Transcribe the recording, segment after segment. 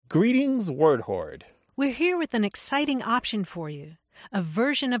Greetings, Word Horde. We're here with an exciting option for you. A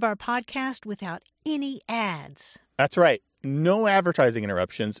version of our podcast without any ads. That's right. No advertising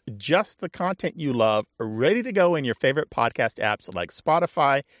interruptions, just the content you love, ready to go in your favorite podcast apps like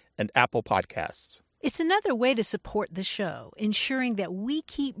Spotify and Apple Podcasts. It's another way to support the show, ensuring that we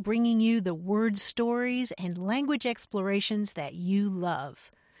keep bringing you the word stories and language explorations that you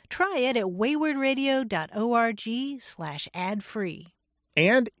love. Try it at waywardradio.org/ad-free.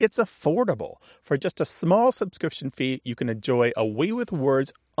 And it's affordable. For just a small subscription fee, you can enjoy A Way with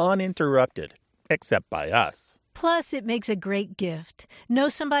Words uninterrupted, except by us. Plus, it makes a great gift. Know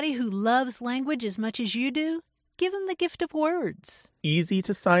somebody who loves language as much as you do? Give them the gift of words. Easy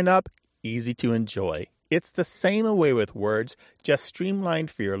to sign up, easy to enjoy. It's the same A Way with Words, just streamlined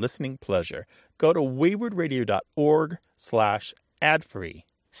for your listening pleasure. Go to waywardradio.org/ad-free.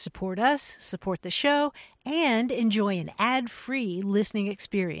 Support us, support the show, and enjoy an ad-free listening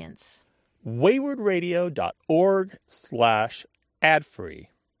experience. waywardradio.org/ad-free.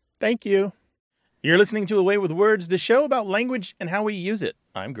 Thank you. You're listening to A Way with Words, the show about language and how we use it.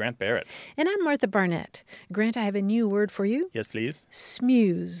 I'm Grant Barrett. And I'm Martha Barnett. Grant, I have a new word for you. Yes, please.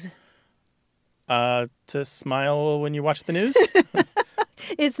 Smooze. To smile when you watch the news?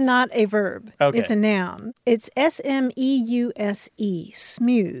 It's not a verb. Okay. It's a noun. It's S-M-E-U-S-E,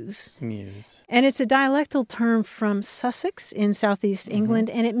 smooze. Smooze. And it's a dialectal term from Sussex in southeast England,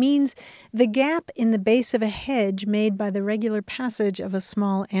 and it means the gap in the base of a hedge made by the regular passage of a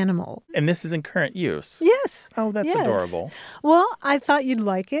small animal. And this is in current use? Yes. Oh, that's adorable. Well, I thought you'd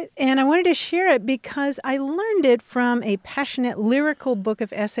like it, and I wanted to share it because I learned it from a passionate lyrical book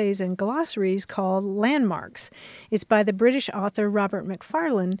of essays and glossaries called Landmarks. It's by the British author Robert Macfarlane.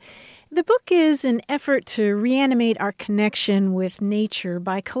 The book is an effort to reanimate our connection with nature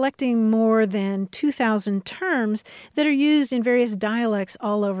by collecting more than 2,000 terms that are used in various dialects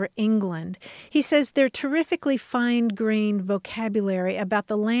all over England. He says they're terrifically fine-grained vocabulary about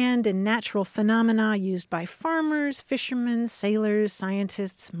the land and natural phenomena used by farmers, fishermen, sailors,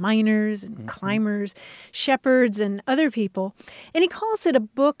 scientists, miners, and climbers, shepherds, and other people. And he calls it a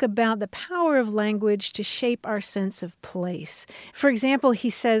book about the power of language to shape our sense of place. For example, he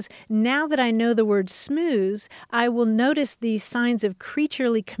says, now that I know the word smooze, I will notice these signs of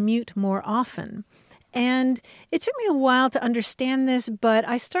creaturely commute more often. And it took me a while to understand this, but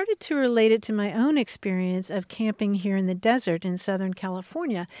I started to relate it to my own experience of camping here in the desert in Southern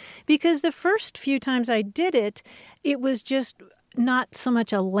California, because the first few times I did it, it was just not so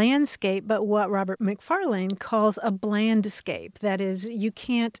much a landscape, but what Robert Macfarlane calls a blandscape. That is, you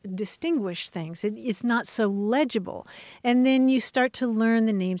can't distinguish things. It's not so legible. And then you start to learn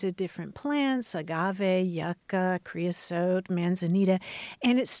the names of different plants, agave, yucca, creosote, manzanita,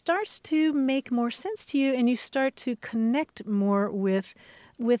 and it starts to make more sense to you, and you start to connect more with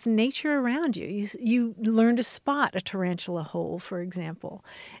nature around you. You learn to spot a tarantula hole, for example.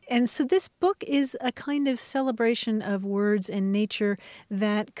 And so this book is a kind of celebration of words and nature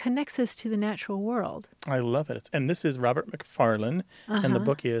that connects us to the natural world. I love it. And this is Robert Macfarlane, and the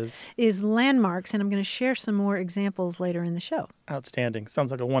book is Landmarks, and I'm going to share some more examples later in the show. Outstanding.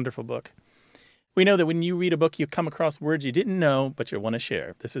 Sounds like a wonderful book. We know that when you read a book, you come across words you didn't know, but you want to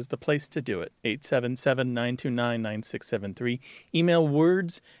share. This is the place to do it. 877-929-9673. Email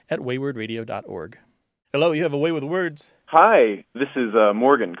words@waywardradio.org. Hello, you have A Way with Words. Hi, this is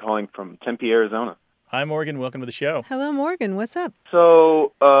Morgan calling from Tempe, Arizona. Hi, Morgan. Welcome to the show. Hello, Morgan. What's up?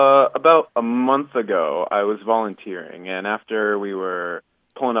 So, about a month ago, I was volunteering, and after we were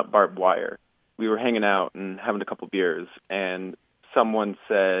pulling up barbed wire, we were hanging out and having a couple beers, and someone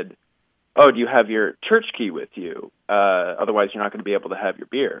said, "Oh, do you have your church key with you? Otherwise, you're not going to be able to have your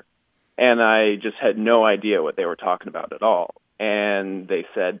beer." And I just had no idea what they were talking about at all. And they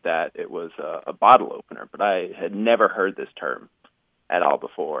said that it was a bottle opener, but I had never heard this term at all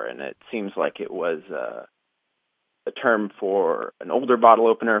before. And it seems like it was a term for an older bottle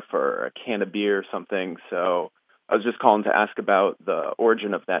opener for a can of beer or something. So I was just calling to ask about the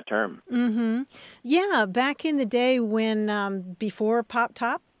origin of that term. Mm-hmm. Yeah, back in the day when before Pop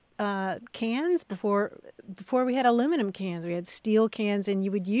Top, cans, before we had aluminum cans, we had steel cans, and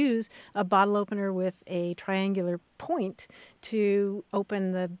you would use a bottle opener with a triangular point to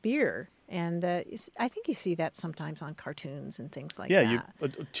open the beer. And I think you see that sometimes on cartoons and things like that. Yeah,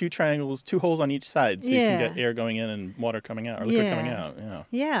 two triangles, two holes on each side, so you can get air going in and water coming out, or liquid coming out.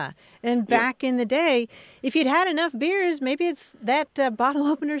 Yeah, and back in the day, if you'd had enough beers, maybe it's that bottle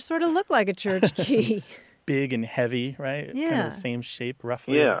opener sort of looked like a church key. Big and heavy, right? Yeah. Kind of the same shape,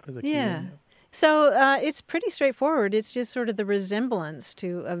 roughly, as a key. Yeah. So it's pretty straightforward. It's just sort of the resemblance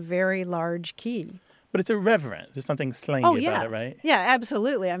to a very large key. But it's irreverent. There's something slangy Oh, yeah. about it, right? Yeah,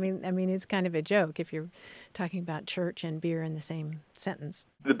 absolutely. I mean, it's kind of a joke if you're talking about church and beer in the same sentence.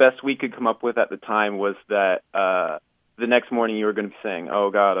 The best we could come up with at the time was that the next morning you were going to be saying,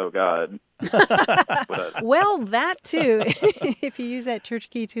 "Oh God, oh God." Well, that too, if you use that church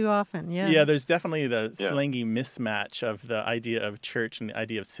key too often, yeah. Yeah, there's definitely the slangy mismatch of the idea of church and the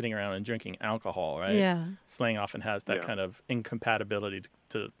idea of sitting around and drinking alcohol, right? Yeah. Slang often has that kind of incompatibility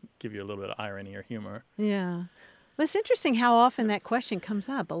to give you a little bit of irony or humor. Yeah. Well, it's interesting how often that question comes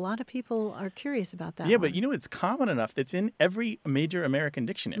up. A lot of people are curious about that. Yeah, one. but it's common enough that's in every major American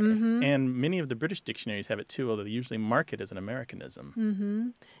dictionary. Mm-hmm. And many of the British dictionaries have it too, although they usually mark it as an Americanism. Mm-hmm.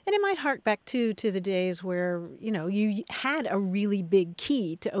 And it might hark back to the days where, you had a really big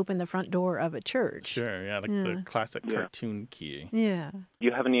key to open the front door of a church. Sure, yeah, like the classic cartoon key. Yeah. Do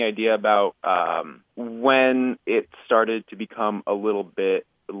you have any idea about when it started to become a little bit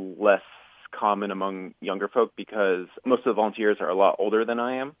less common among younger folk? Because most of the volunteers are a lot older than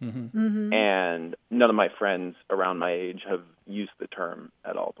I am, and none of my friends around my age have used the term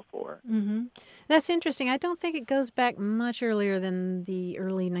at all before. Mm-hmm. That's interesting. I don't think it goes back much earlier than the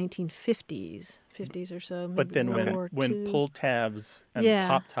early 1950s, 50s or so. But then when pull tabs and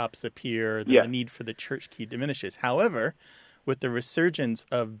pop tops appear, then the need for the church key diminishes. However, with the resurgence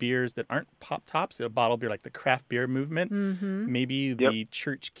of beers that aren't pop tops, a bottle beer like the craft beer movement, maybe the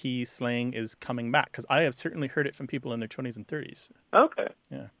church key slang is coming back. Because I have certainly heard it from people in their 20s and 30s. Okay.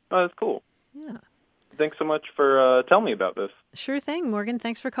 Yeah. Oh, that's cool. Yeah. Thanks so much for telling me about this. Sure thing, Morgan.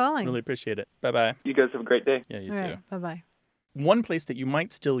 Thanks for calling. Really appreciate it. Bye-bye. You guys have a great day. Yeah, you All too. right. Bye-bye. One place that you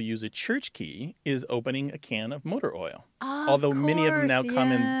might still use a church key is opening a can of motor oil. Oh, Although many of them now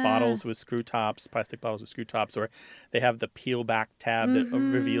come in yeah. bottles with screw tops, plastic bottles with screw tops, or they have the peel back tab that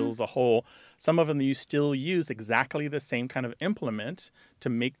reveals a hole. Some of them you still use exactly the same kind of implement to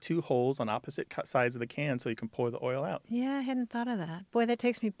make two holes on opposite sides of the can so you can pour the oil out. Yeah, I hadn't thought of that. Boy, that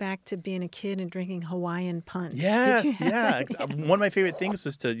takes me back to being a kid and drinking Hawaiian punch. Yes, yeah. One of my favorite things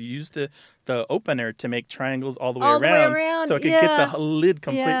was to use the opener to make triangles all the way around. So I could get the lid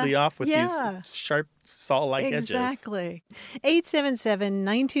completely off with these sharp saw-like edges. Exactly.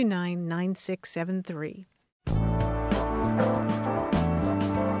 877-929-9673.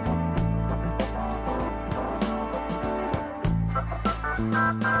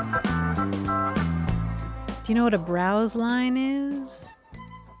 Do you know what a browse line is?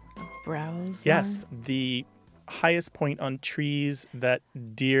 Browse Yes, line? the highest point on trees that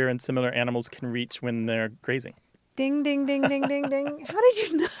deer and similar animals can reach when they're grazing. Ding, ding, ding, ding, ding, ding. How did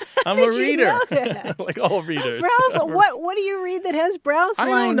you know? I'm a reader. Know that? Like all readers. Browse. What do you read that has browse line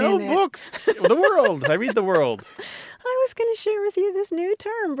I don't know, in it? books. The world. I read the world. I was going to share with you this new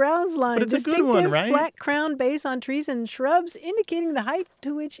term, browse line. But it's a good one, right? Flat crown base on trees and shrubs, indicating the height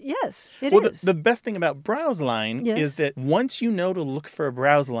to which, yes, it Well, is. the best thing about browse line is that once you know to look for a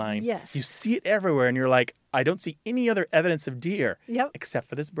browse line, you see it everywhere, and you're like, I don't see any other evidence of deer except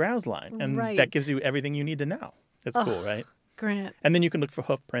for this browse line. And that gives you everything you need to know. It's cool, right? Grant. And then you can look for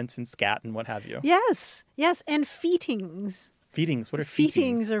hoof prints and scat and what have you. Yes, and feetings. Feetings? What are feetings?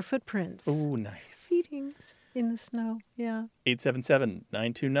 Feetings are footprints. Oh, nice. Feetings in the snow, yeah.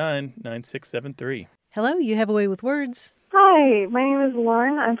 877-929-9673. Hello, you have a way with words. Hi, my name is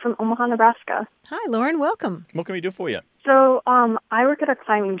Lauren. I'm from Omaha, Nebraska. Hi, Lauren. Welcome. What can we do for you? So I work at a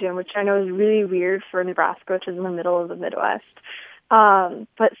climbing gym, which I know is really weird for Nebraska, which is in the middle of the Midwest.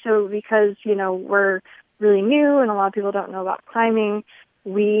 But so because, we're really new and a lot of people don't know about climbing,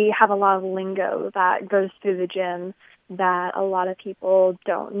 we have a lot of lingo that goes through the gym that a lot of people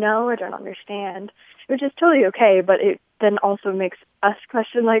don't know or don't understand, which is totally okay, but it then also makes us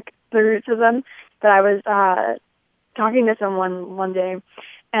question, the roots of them. But I was talking to someone one day,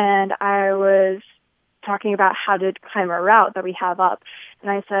 and I was talking about how to climb a route that we have up.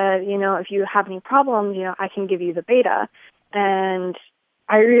 And I said, if you have any problems, I can give you the beta. And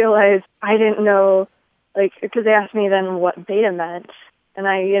I realized I didn't know, because they asked me then what beta meant. And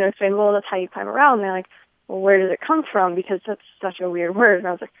I, explained, well, that's how you climb a route. And they're like, well, where does it come from? Because that's such a weird word. And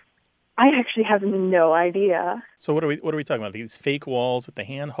I was like, I actually have no idea. So what are we talking about? These fake walls with the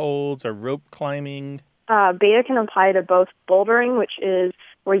handholds or rope climbing? Beta can apply to both bouldering, which is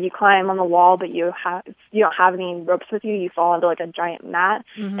where you climb on the wall, but you don't have any ropes with you. You fall onto a giant mat,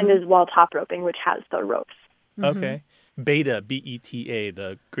 and as well top roping, which has the ropes. Mm-hmm. Okay. Beta, B-E-T-A,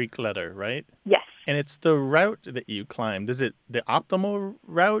 the Greek letter, right? Yes. And it's the route that you climbed. Is it the optimal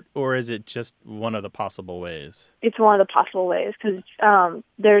route, or is it just one of the possible ways? It's one of the possible ways, because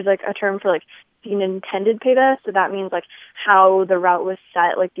there's a term for an intended beta. So that means like how the route was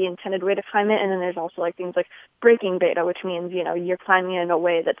set, like the intended way to climb it. And then there's also like things like breaking beta, which means, you're climbing in a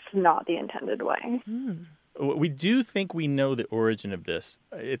way that's not the intended way. We do think we know the origin of this.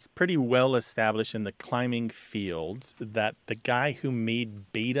 It's pretty well established in the climbing field that the guy who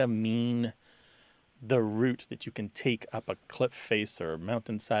made beta mean the route that you can take up a cliff face or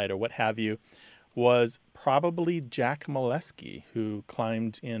mountainside or what have you was probably Jack Molesky, who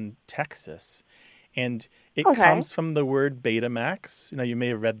climbed in Texas. And it comes from the word Betamax. You may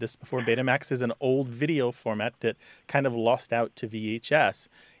have read this before. Betamax is an old video format that kind of lost out to VHS,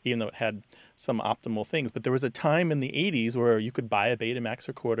 even though it had some optimal things. But there was a time in the 80s where you could buy a Betamax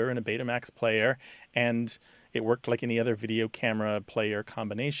recorder and a Betamax player, and it worked like any other video camera player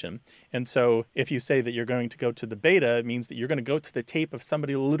combination. And so if you say that you're going to go to the beta, it means that you're going to go to the tape of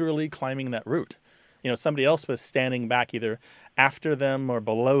somebody literally climbing that route. Somebody else was standing back either after them or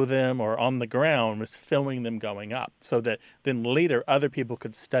below them or on the ground, was filming them going up, so that then later other people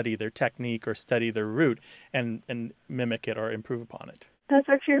could study their technique or study their route and mimic it or improve upon it. That's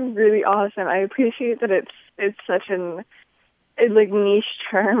actually really awesome. I appreciate that it's such a niche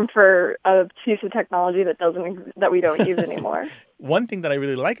term for a piece of technology that we don't use anymore. One thing that I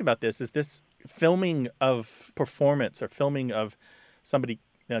really like about this is this filming of performance or filming of somebody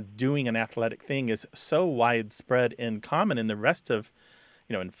doing an athletic thing is so widespread and common in the rest of,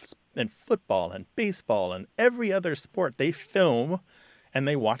 in football and baseball and every other sport. They film and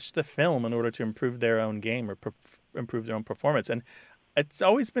they watch the film in order to improve their own game or improve their own performance. And it's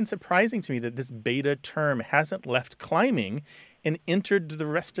always been surprising to me that this beta term hasn't left climbing and entered the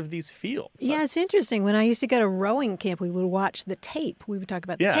rest of these fields. Yeah, it's interesting. When I used to go to rowing camp, we would watch the tape. We would talk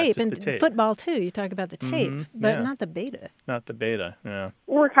about the tape. And the tape. Football, too. You talk about the tape, but not the beta. Not the beta, yeah.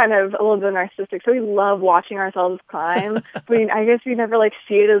 We're kind of a little bit narcissistic, so we love watching ourselves climb. I guess we never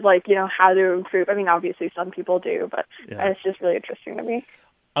see it as how to improve. I mean, obviously some people do, but it's just really interesting to me.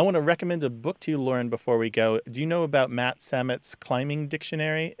 I want to recommend a book to you, Lauren, before we go. Do you know about Matt Samet's Climbing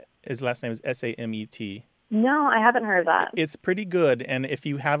Dictionary? His last name is Samet. No, I haven't heard of that. It's pretty good, and if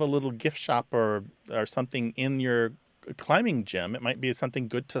you have a little gift shop or something in your climbing gym, it might be something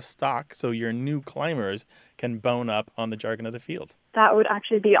good to stock so your new climbers can bone up on the jargon of the field. That would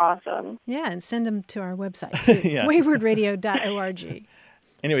actually be awesome. Yeah, and send them to our website, too, waywardradio.org.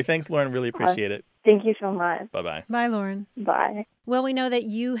 Anyway, thanks, Lauren. Really appreciate it. Thank you so much. Bye-bye. Bye, Lauren. Bye. Well, we know that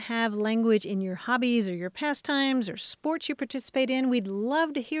you have language in your hobbies or your pastimes or sports you participate in. We'd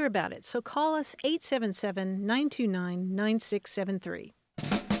love to hear about it. So call us 877-929-9673.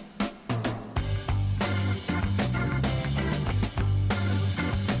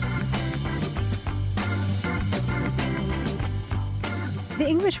 The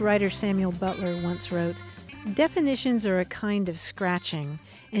English writer Samuel Butler once wrote, "Definitions are a kind of scratching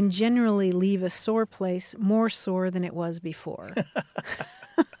and generally leave a sore place more sore than it was before."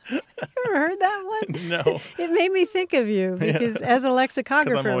 You ever heard that one? No. It made me think of you because as a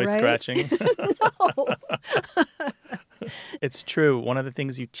lexicographer, I'm always scratching. No. It's true. One of the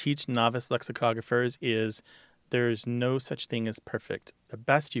things you teach novice lexicographers is there's no such thing as perfect. The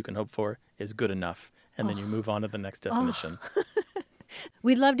best you can hope for is good enough. And then you move on to the next definition.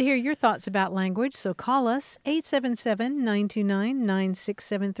 We'd love to hear your thoughts about language, so call us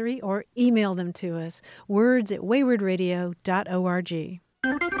 877-929-9673 or email them to us, words@waywardradio.org.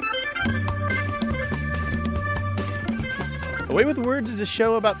 Away with Words is a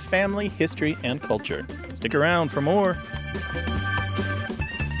show about family, history, and culture. Stick around for more.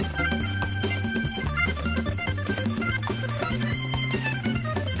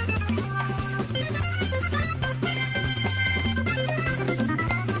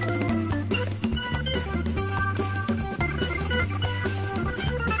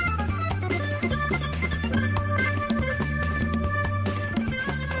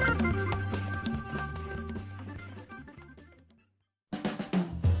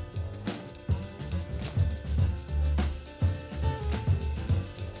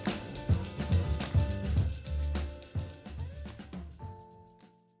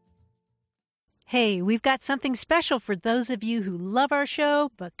 Hey, we've got something special for those of you who love our show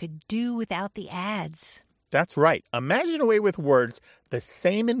but could do without the ads. That's right. Imagine Away with Words, the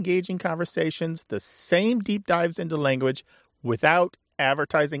same engaging conversations, the same deep dives into language without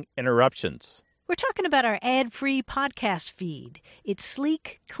advertising interruptions. We're talking about our ad-free podcast feed. It's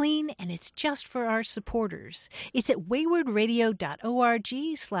sleek, clean, and it's just for our supporters. It's at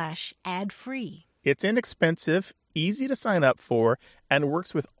waywardradio.org/ad-free. It's inexpensive, easy to sign up for, and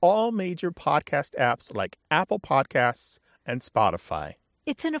works with all major podcast apps like Apple Podcasts and Spotify.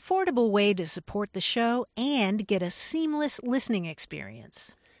 It's an affordable way to support the show and get a seamless listening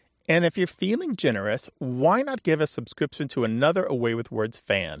experience. And if you're feeling generous, why not give a subscription to another Away with Words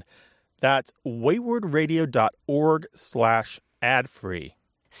fan? That's waywardradio.org/ad-free.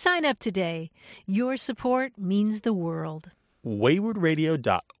 Sign up today. Your support means the world.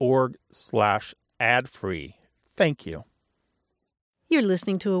 waywardradio.org/ad-free. Thank you. You're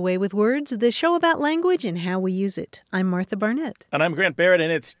listening to Away with Words, the show about language and how we use it. I'm Martha Barnett. And I'm Grant Barrett,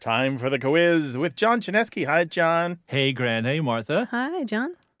 and it's time for the quiz with John Chinesky. Hi, John. Hey, Grant. Hey, Martha. Hi,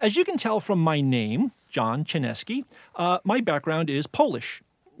 John. As you can tell from my name, John Chinesky, my background is Polish.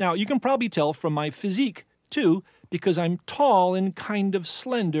 Now, you can probably tell from my physique, too, because I'm tall and kind of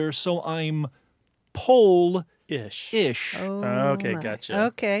slender, so I'm Pole-ish. Oh, okay, gotcha.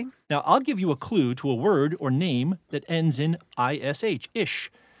 Okay. Now, I'll give you a clue to a word or name that ends in ish,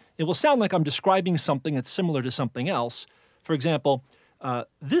 ish. It will sound like I'm describing something that's similar to something else. For example,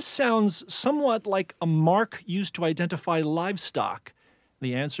 this sounds somewhat like a mark used to identify livestock.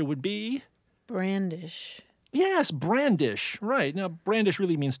 The answer would be... Brandish. Yes, brandish. Right. Now, brandish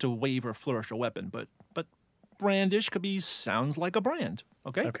really means to wave or flourish a weapon, but brandish could be sounds like a brand.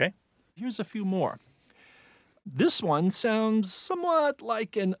 Okay? Okay. Here's a few more. This one sounds somewhat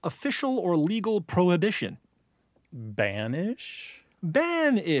like an official or legal prohibition. Banish?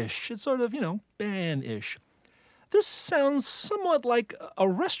 Ban-ish. It's sort of, ban-ish. This sounds somewhat like a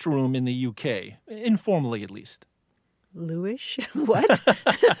restroom in the UK, informally at least. Luish? What?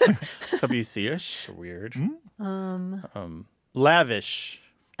 WC-ish? Weird. Lavish.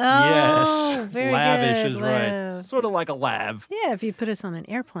 Oh, Yes, very lavish good. is right. Sort of like a lav. Yeah, if you put us on an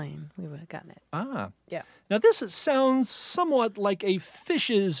airplane, we would have gotten it. Ah. Yeah. Now this sounds somewhat like a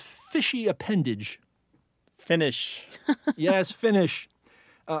fish's fishy appendage. Finish. Yes, finish.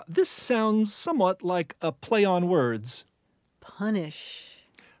 This sounds somewhat like a play on words. Punish.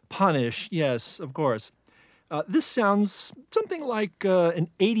 Punish, yes, of course. This sounds something like an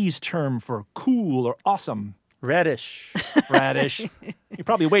 80s term for cool or awesome. Radish. Radish. You're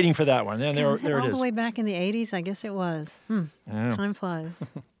probably waiting for that one. There Was it it all is. the way back in the 80s? I guess it was. Yeah. Time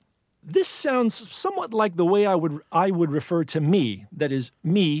flies. This sounds somewhat like the way I would refer to me. That is,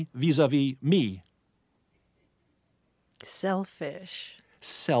 me vis-a-vis me. Selfish.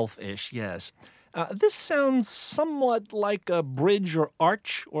 Selfish, yes. This sounds somewhat like a bridge or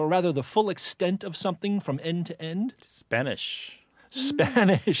arch, or rather the full extent of something from end to end. Spanish.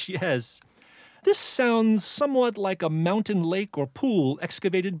 Spanish, yes. This sounds somewhat like a mountain lake or pool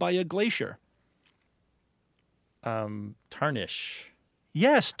excavated by a glacier. Tarnish.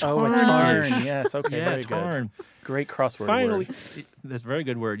 Yes, tarn. Oh, a tarn. Yes, okay, Yeah, very tarn. good. Great crossword Finally, word. that's a very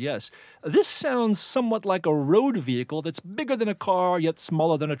good word, yes. This sounds somewhat like a road vehicle that's bigger than a car yet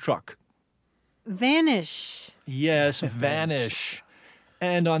smaller than a truck. Vanish. Yes, vanish.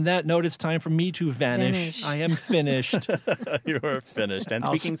 And on that note, it's time for me to vanish. I am finished. You are finished. And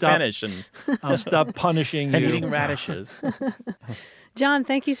I'll speaking stop. Spanish and I'll stop punishing and you. eating radishes. John,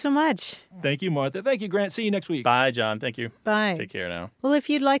 thank you so much. Thank you, Martha. Thank you, Grant. See you next week. Bye, John. Thank you. Bye. Take care now. Well, if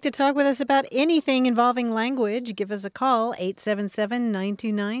you'd like to talk with us about anything involving language, give us a call,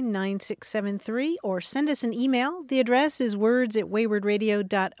 877-929-9673, or send us an email. The address is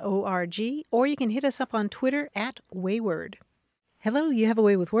words@waywardradio.org, or you can hit us up on Twitter @wayward. Hello, you have a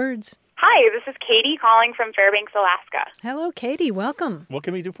way with words. Hi, this is Katie calling from Fairbanks, Alaska. Hello, Katie. Welcome. What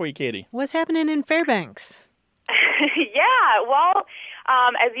can we do for you, Katie? What's happening in Fairbanks? Yeah, well,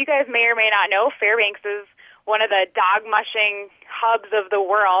 as you guys may or may not know, Fairbanks is one of the dog mushing hubs of the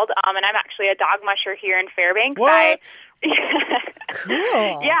world, and I'm actually a dog musher here in Fairbanks. What?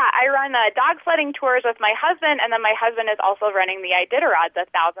 Cool. Yeah, I run dog sledding tours with my husband, and then my husband is also running the Iditarod, the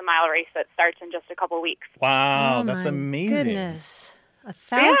 1,000-mile race that starts in just a couple weeks. Wow, Oh, that's my amazing. Goodness.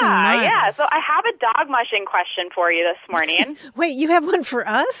 1,000 Yeah, miles. yeah. So I have a dog mushing question for you this morning. Wait, you have one for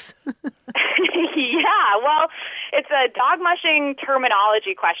us? Yeah, well, it's a dog mushing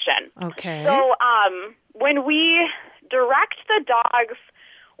terminology question. Okay. So when we direct the dogs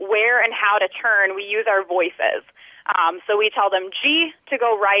where and how to turn, we use our voices. So we tell them G to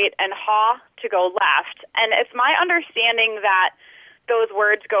go right and haw to go left. And it's my understanding that those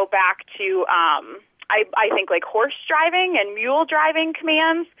words go back to, I think, like horse driving and mule driving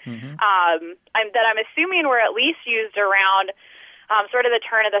commands that I'm assuming were at least used around sort of the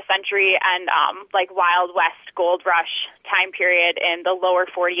turn of the century and like Wild West Gold Rush time period in the lower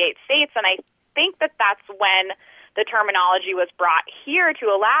 48 states. And I think that that's when the terminology was brought here to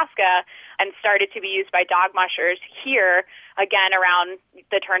Alaska and started to be used by dog mushers here, again, around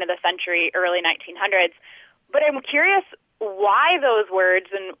the turn of the century, early 1900s. But I'm curious why those words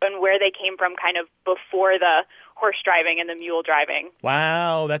and where they came from kind of before the horse driving and the mule driving.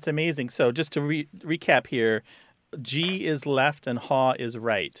 Wow, that's amazing. So just to recap here, G is left and haw is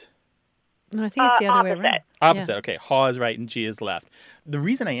right. No, I think it's the other way around. Opposite. Yeah. Okay. Haw is right and G is left. The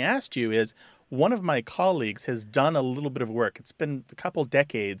reason I asked you is one of my colleagues has done a little bit of work. It's been a couple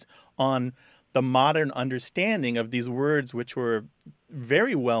decades on the modern understanding of these words, which were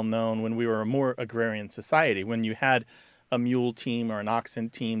very well known when we were a more agrarian society, when you had a mule team or an oxen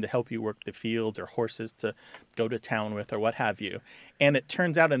team to help you work the fields or horses to go to town with or what have you. And it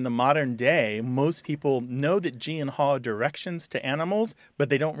turns out in the modern day, most people know that G and haw are directions to animals, but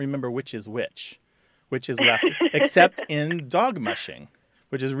they don't remember which is which is left, except in dog mushing,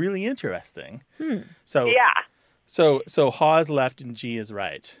 which is really interesting. So haw is left and G is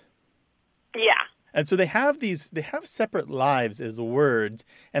right. Yeah. And so they have separate lives as words,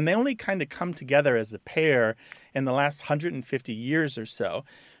 and they only kind of come together as a pair in the last 150 years or so.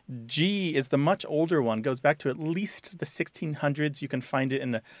 G is the much older one, goes back to at least the 1600s. You can find it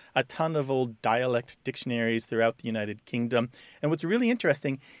in a ton of old dialect dictionaries throughout the United Kingdom. And what's really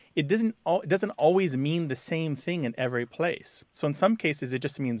interesting, it doesn't always mean the same thing in every place. So in some cases, it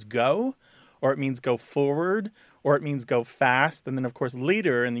just means go, or it means go forward, or it means go fast. And then, of course,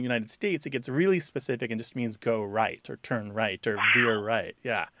 later in the United States, it gets really specific and just means go right or turn right or veer right.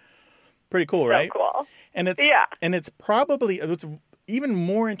 Yeah. Pretty cool, right? So cool. And it's probably, what's even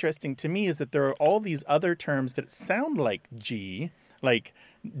more interesting to me is that there are all these other terms that sound like G, like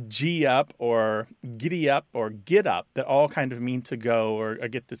G up or giddy up or get up, that all kind of mean to go or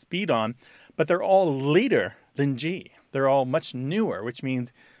get the speed on, but they're all later than G. They're all much newer, which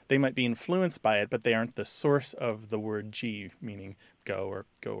means they might be influenced by it, but they aren't the source of the word G, meaning go or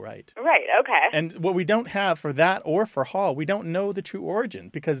go right. Right, okay. And what we don't have for that or for haw, we don't know the true origin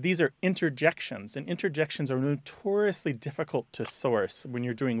because these are interjections, and interjections are notoriously difficult to source when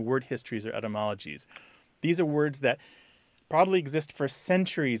you're doing word histories or etymologies. These are words that probably exist for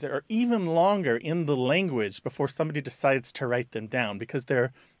centuries or even longer in the language before somebody decides to write them down because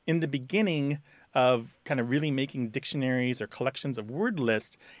they're in the beginning of kind of really making dictionaries or collections of word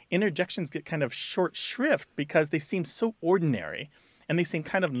lists. Interjections get kind of short shrift because they seem so ordinary and they seem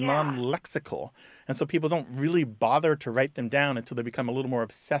kind of non-lexical. And so people don't really bother to write them down until they become a little more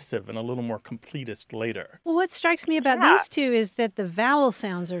obsessive and a little more completist later. Well, what strikes me about these two is that the vowel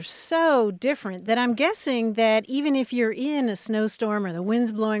sounds are so different that I'm guessing that even if you're in a snowstorm or the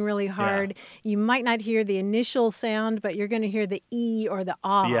wind's blowing really hard, you might not hear the initial sound, but you're going to hear the E or the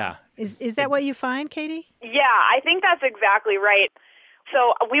ah. Yeah. Is that what you find, Katie? Yeah, I think that's exactly right.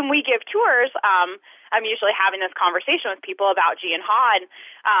 So when we give tours, I'm usually having this conversation with people about G and haw, and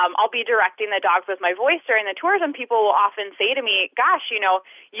I'll be directing the dogs with my voice during the tours, and people will often say to me, gosh, you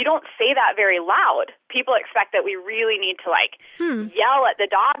don't say that very loud. People expect that we really need to, yell at the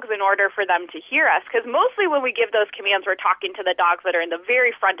dogs in order for them to hear us, because mostly when we give those commands, we're talking to the dogs that are in the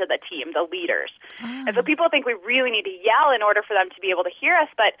very front of the team, the leaders. And so people think we really need to yell in order for them to be able to hear us,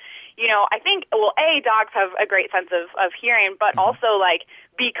 but, I think, dogs have a great sense of hearing, but also,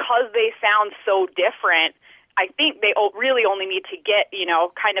 because they sound so different, I think they really only need to get,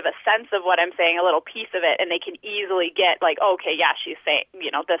 kind of a sense of what I'm saying, a little piece of it, and they can easily get okay, yeah, she's saying,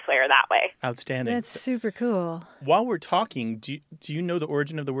 this way or that way. Outstanding. That's super cool. While we're talking, do you know the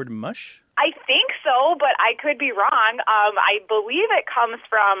origin of the word mush? I think so, but I could be wrong. I believe it comes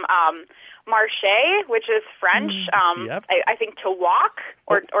from marcher, which is French. I think to walk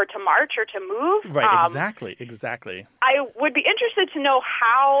or to march or to move. Right, exactly. I would be interested to know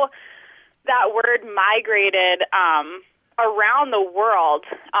how that word migrated around the world,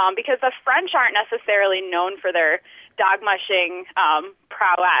 because the French aren't necessarily known for their dog mushing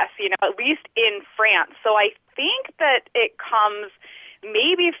prowess, at least in France. So I think that it comes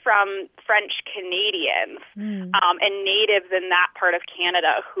maybe from French Canadians and natives in that part of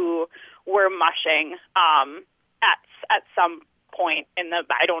Canada who were mushing at some point in the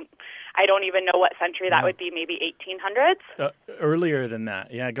I don't even know what century that would be, maybe 1800s? Earlier than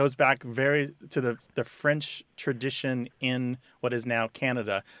that. Yeah, it goes back very to the French tradition in what is now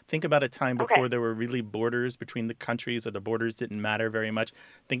Canada. Think about a time before there were really borders between the countries, or the borders didn't matter very much.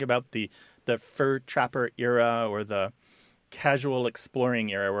 Think about the fur trapper era or the casual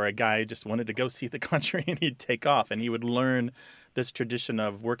exploring era where a guy just wanted to go see the country and he'd take off and he would learn this tradition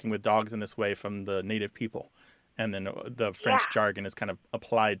of working with dogs in this way from the native people. And then the French jargon is kind of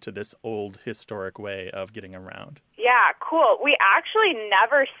applied to this old historic way of getting around. Yeah, cool. We actually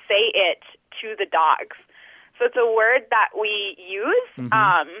never say it to the dogs. So it's a word that we use,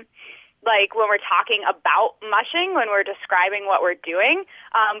 like when we're talking about mushing, when we're describing what we're doing.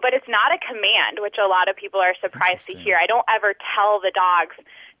 But it's not a command, which a lot of people are surprised to hear. I don't ever tell the dogs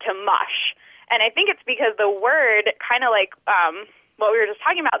to mush. And I think it's because the word, kind of like what we were just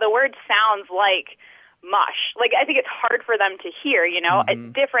talking about, the word sounds like mush. Like, I think it's hard for them to hear,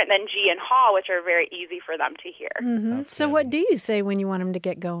 It's different than G and haw, which are very easy for them to hear. Mm-hmm. So what do you say when you want them to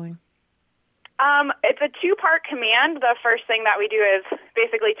get going? It's a 2-part command. The first thing that we do is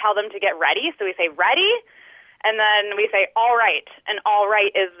basically tell them to get ready. So we say, ready, and then we say, all right. And all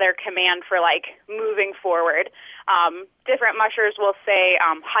right is their command for, moving forward. Different mushers will say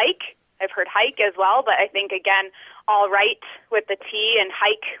hike. I've heard hike as well, but I think, again, all right with the T and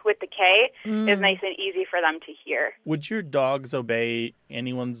hike with the K is nice and easy for them to hear. Would your dogs obey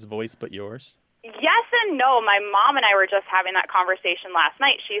anyone's voice but yours? Yes and no. My mom and I were just having that conversation last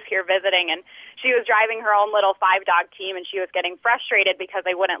night. She's here visiting, and she was driving her own little 5-dog team, and she was getting frustrated because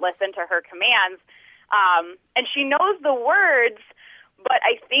they wouldn't listen to her commands. And she knows the words, but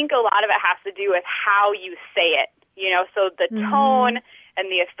I think a lot of it has to do with how you say it. So the tone and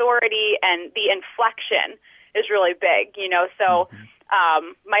the authority and the inflection is really big. So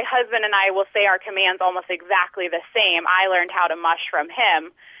my husband and I will say our commands almost exactly the same. I learned how to mush from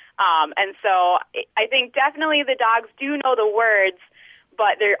him. And so I think definitely the dogs do know the words,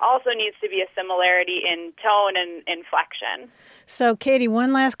 but there also needs to be a similarity in tone and inflection. So, Katie,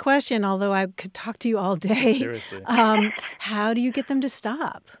 one last question, although I could talk to you all day. Seriously. How do you get them to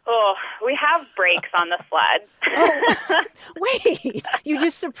stop? Oh, we have brakes on the sled. Oh, wait, you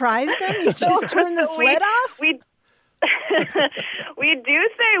just surprised them? You just turned the sled off? We do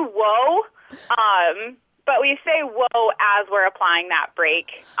say whoa, but we say whoa as we're applying that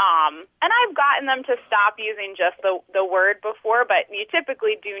brake. And I've gotten them to stop using just the word before, but you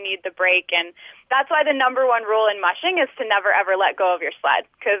typically do need the brake. And that's why the number one rule in mushing is to never, ever let go of your sled.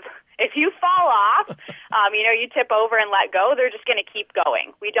 Because if you fall off, you tip over and let go, they're just going to keep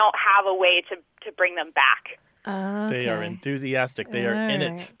going. We don't have a way to bring them back. Okay. They are enthusiastic. They are in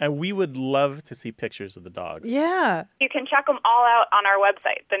it. And we would love to see pictures of the dogs. Yeah. You can check them all out on our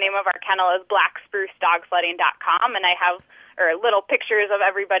website. The name of our kennel is blacksprucedogsledding.com, and I have little pictures of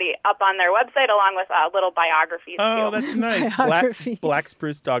everybody up on their website along with little biographies. Oh, too. that's nice.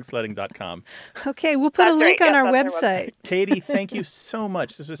 Blacksprucedogsledding.com. Okay, we'll put a link on our website. Katie, thank you so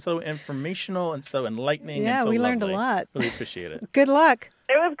much. This was so informational and so enlightening. Yeah, and so we learned a lovely. lot. Really appreciate it. Good luck.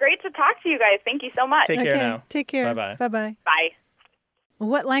 It was great to talk to you guys. Thank you so much. Take care now. Take care. Bye-bye. Bye-bye. Bye.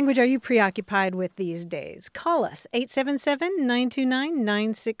 What language are you preoccupied with these days? Call us,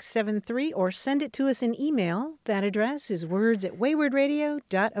 877-929-9673, or send it to us in email. That address is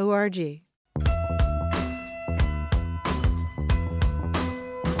words@waywardradio.org.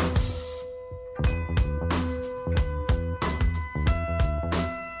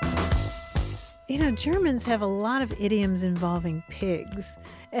 Germans have a lot of idioms involving pigs.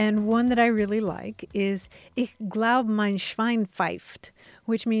 And one that I really like is Ich glaub mein Schwein pfeift,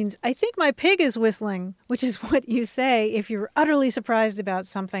 which means I think my pig is whistling, which is what you say if you're utterly surprised about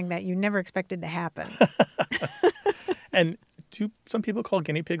something that you never expected to happen. And do some people call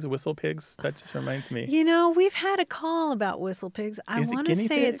guinea pigs whistle pigs? That just reminds me. We've had a call about whistle pigs. I want to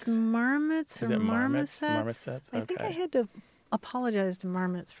say it's marmots or marmosets. Marmosets? I think I had to apologize to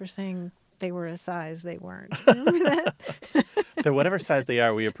marmots for saying they were a size they weren't. Remember that? So whatever size they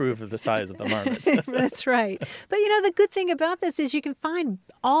are, we approve of the size of the marmot. That's right. But the good thing about this is you can find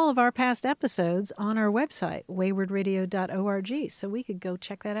all of our past episodes on our website, waywardradio.org. So we could go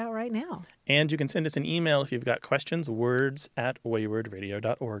check that out right now. And you can send us an email if you've got questions,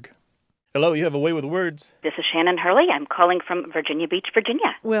 words@waywardradio.org. Hello, you have a way with words. This is Shannon Hurley. I'm calling from Virginia Beach,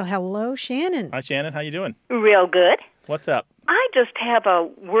 Virginia. Well, hello, Shannon. Hi, Shannon. How you doing? Real good. What's up? I just have a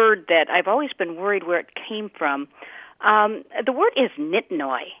word that I've always been worried where it came from. The word is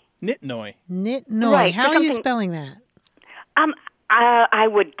nitnoy. Nitnoy. Nitnoy. Right, How are you spelling that? I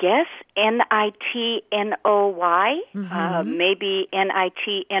would guess Nitnoy, maybe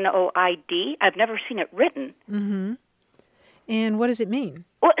Nitnoid. I've never seen it written. Mm-hmm. And what does it mean?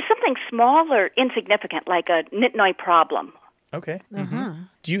 Well, something small or insignificant, like a nitnoy problem. Okay. Mm-hmm.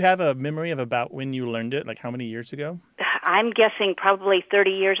 Do you have a memory of about when you learned it? Like how many years ago? I'm guessing probably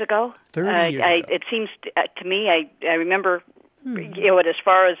 30 years ago. 30 years ago. It seems to me, I remember, as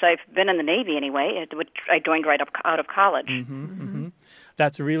far as I've been in the Navy anyway, I joined right out of college. Mm-hmm, mm-hmm.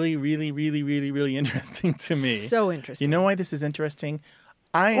 That's really, really, really, really, really interesting to me. So interesting. You know why this is interesting?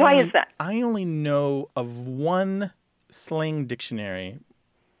 Why is that? I only know of one slang dictionary,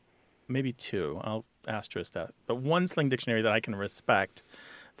 maybe two, I'll asterisk that, but one slang dictionary that I can respect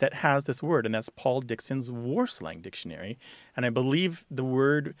that has this word, and that's Paul Dixon's War Slang Dictionary. And I believe the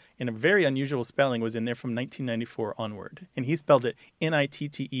word, in a very unusual spelling, was in there from 1994 onward. And he spelled it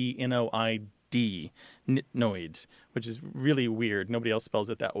Nittenoid, nitnoid, which is really weird. Nobody else spells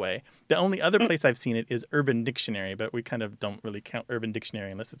it that way. The only other place I've seen it is Urban Dictionary, but we kind of don't really count Urban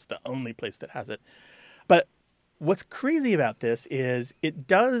Dictionary unless it's the only place that has it. But what's crazy about this is it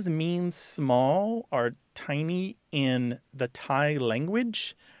does mean small or tiny in the Thai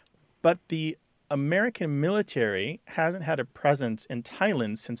language, but the American military hasn't had a presence in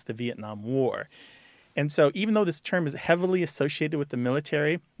Thailand since the Vietnam War. And so even though this term is heavily associated with the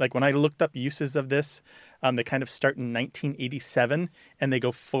military, like when I looked up uses of this, they kind of start in 1987 and they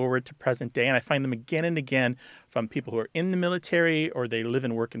go forward to present day. And I find them again and again from people who are in the military, or they live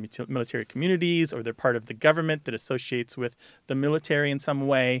and work in military communities, or they're part of the government that associates with the military in some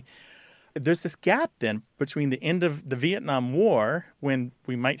way. There's this gap then between the end of the Vietnam War, when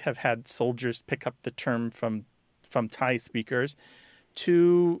we might have had soldiers pick up the term from Thai speakers,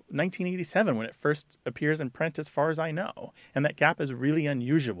 to 1987 when it first appears in print, as far as I know. And that gap is really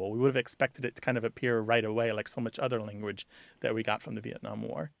unusual. We would have expected it to kind of appear right away, like so much other language that we got from the Vietnam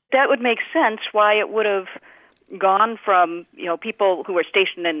War. That would make sense why it would have gone from, people who were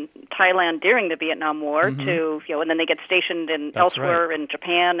stationed in Thailand during the Vietnam War to, and then they get stationed elsewhere in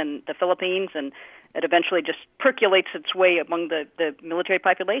Japan and the Philippines, and it eventually just percolates its way among the military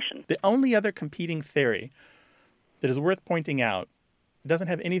population. The only other competing theory that is worth pointing out doesn't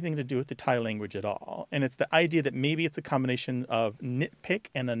have anything to do with the Thai language at all. And it's the idea that maybe it's a combination of nitpick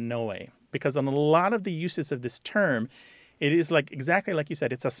and annoy. Because on a lot of the uses of this term, it is exactly like you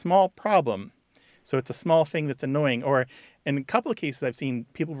said, it's a small problem. So it's a small thing that's annoying. Or in a couple of cases, I've seen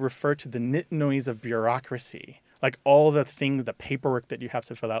people refer to the nit noise of bureaucracy. Like all the things, the paperwork that you have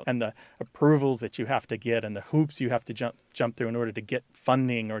to fill out and the approvals that you have to get and the hoops you have to jump through in order to get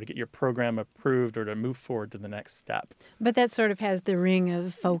funding or to get your program approved or to move forward to the next step. But that sort of has the ring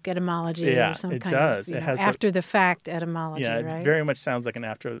of folk etymology or some kind does. of it has after the fact etymology, right? It very much sounds like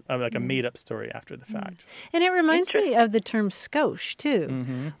a made-up story after the fact. And it reminds me of the term skosh,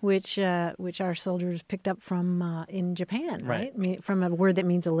 too, which our soldiers picked up from in Japan, right? From a word that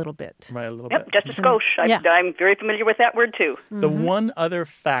means a little bit. Right, a little bit. Yep, just a skosh. I'm very familiar with that word, too. The one other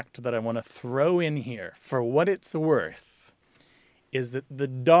fact that I want to throw in here, for what it's worth, is that the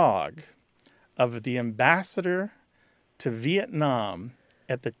dog of the ambassador to Vietnam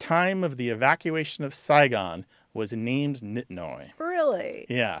at the time of the evacuation of Saigon was named Nit Noi. Really?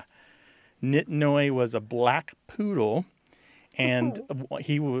 Yeah. Nit Noi was a black poodle, and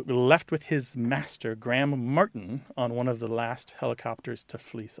he left with his master, Graham Martin, on one of the last helicopters to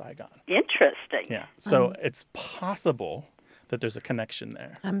flee Saigon. Interesting. Yeah. So it's possible that there's a connection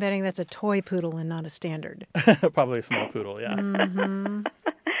there. I'm betting that's a toy poodle and not a standard. Probably a small poodle, yeah. Mm-hmm.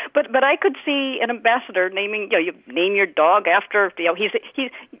 But I could see an ambassador naming, you name your dog after, he's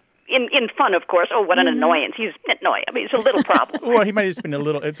in fun, of course. Oh, what an annoyance. He's Nitnoy. I mean, it's a little problem. Well, he might have just been a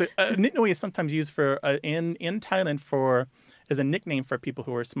little. Nitnoy is sometimes used for in Thailand as a nickname for people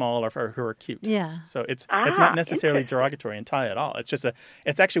who are small or who are cute. Yeah. So it's not necessarily derogatory in Thai at all. It's just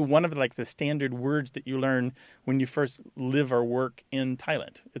it's actually one of the standard words that you learn when you first live or work in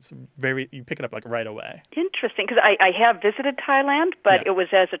Thailand. It's you pick it up right away. Interesting, because I have visited Thailand, but it was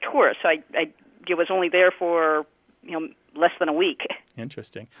as a tourist. So I was only there for less than a week.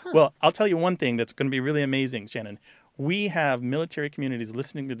 Interesting. Well, I'll tell you one thing that's going to be really amazing, Shannon. We have military communities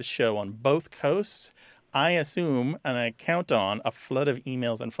listening to the show on both coasts. I assume and I count on a flood of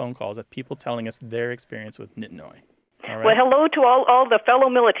emails and phone calls of people telling us their experience with Nitnoy. All right? Well, hello to all the fellow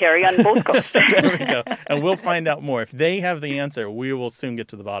military on both coasts. There we go. And we'll find out more. If they have the answer, we will soon get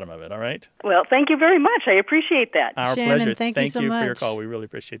to the bottom of it, all right? Well, thank you very much. I appreciate that. Our Shannon, pleasure. thank you so much for your call. We really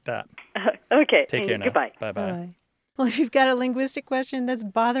appreciate that. Okay. Take care now. Goodbye. Bye-bye. Well, if you've got a linguistic question that's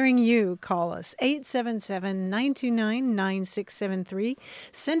bothering you, call us, 877-929-9673.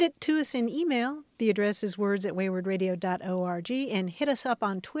 Send it to us in email. The address is words@waywardradio.org, and hit us up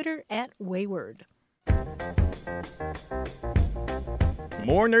on Twitter @wayward.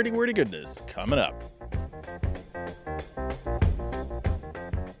 More nerdy wordy goodness coming up.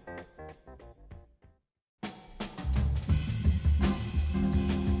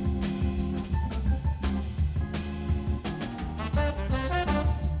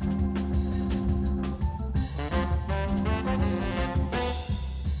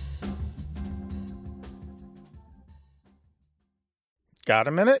 Got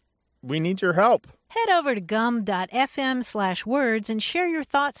a minute? We need your help. Head over to gum.fm/words and share your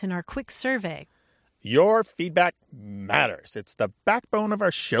thoughts in our quick survey. Your feedback matters. It's the backbone of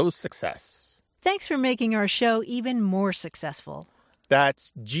our show's success. Thanks for making our show even more successful.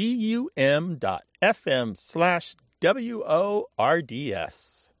 That's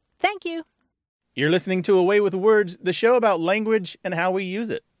gum.fm/WORDS. Thank you. You're listening to A Way with Words, the show about language and how we use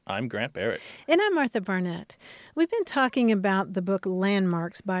it. I'm Grant Barrett. And I'm Martha Barnett. We've been talking about the book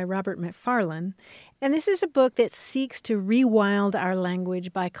Landmarks by Robert Macfarlane, and this is a book that seeks to rewild our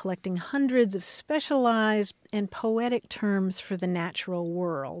language by collecting hundreds of specialized and poetic terms for the natural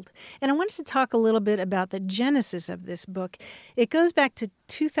world. And I wanted to talk a little bit about the genesis of this book. It goes back to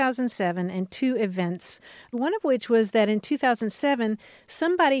 2007 and two events, one of which was that in 2007,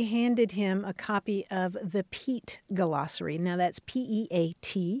 somebody handed him a copy of the Peat Glossary. Now, that's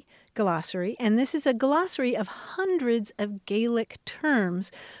P-E-A-T glossary, and this is a glossary of hundreds of Gaelic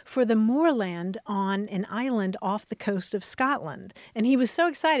terms for the moorland on an island off the coast of Scotland. And he was so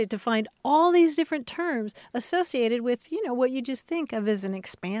excited to find all these different terms associated with, what you just think of as an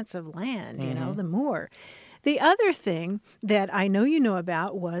expanse of land, the moor. The other thing that I know you know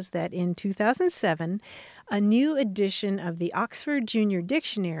about was that in 2007, a new edition of the Oxford Junior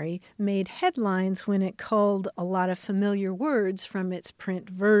Dictionary made headlines when it culled a lot of familiar words from its print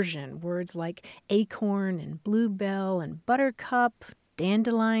version. Words like acorn and bluebell and buttercup,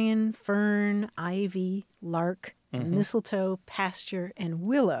 dandelion, fern, ivy, lark, mistletoe, pasture, and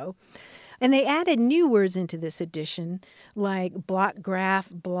willow. And they added new words into this edition, like block graph,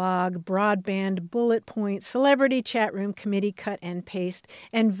 blog, broadband, bullet point, celebrity, chat room, committee, cut and paste,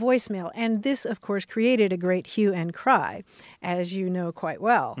 and voicemail. And this, of course, created a great hue and cry, as you know quite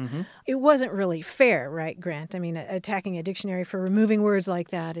well. It wasn't really fair, right, Grant? I mean, attacking a dictionary for removing words like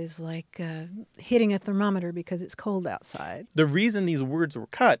that is like hitting a thermometer because it's cold outside. The reason these words were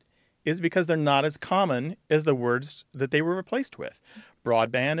cut is because they're not as common as the words that they were replaced with.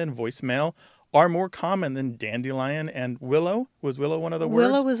 Broadband and voicemail are more common than dandelion and willow. Was willow one of the words?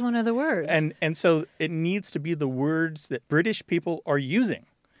 Willow was one of the words. And so it needs to be the words that British people are using.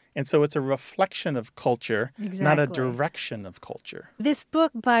 And so it's a reflection of culture, not a direction of culture. This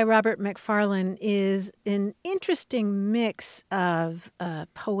book by Robert Macfarlane is an interesting mix of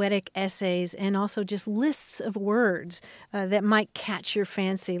poetic essays and also just lists of words that might catch your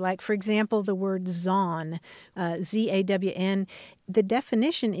fancy. Like, for example, the word zawn, Z-A-W-N. The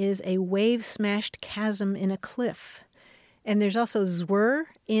definition is a wave-smashed chasm in a cliff. And there's also zwir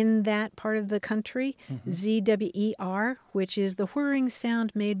in that part of the country, Z-W-E-R, which is the whirring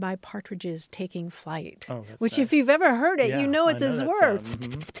sound made by partridges taking flight. Oh, that's which, nice. If you've ever heard it, you know it's a zwir.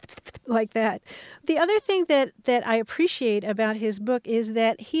 Like that. The other thing that I appreciate about his book is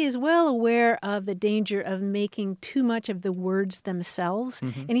that he is well aware of the danger of making too much of the words themselves.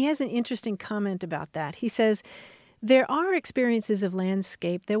 And he has an interesting comment about that. He says, there are experiences of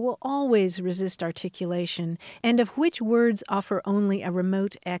landscape that will always resist articulation, and of which words offer only a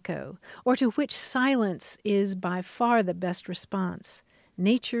remote echo, or to which silence is by far the best response.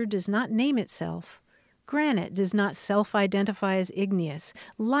 Nature does not name itself. Granite does not self-identify as igneous.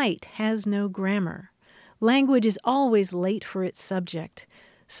 Light has no grammar. Language is always late for its subject.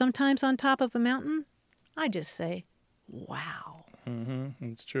 Sometimes on top of a mountain, I just say, wow.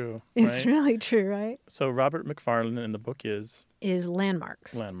 It's true. It's right? really true, right? So Robert Macfarlane in the book is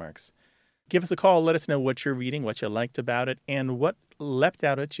Landmarks. Landmarks. Give us a call. Let us know what you're reading, what you liked about it, and what leapt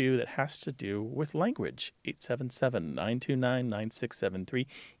out at you that has to do with language. 877-929-9673.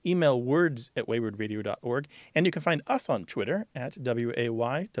 Email words@waywardradio.org. And you can find us on Twitter at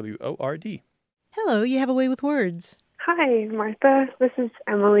WAYWORD. Hello, you have a way with words. Hi, Martha. This is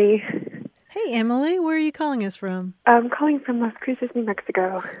Emily. Hey, Emily. Where are you calling us from? I'm calling from Las Cruces, New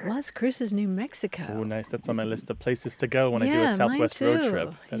Mexico. Las Cruces, New Mexico. Oh, nice. That's on my list of places to go when I do a Southwest road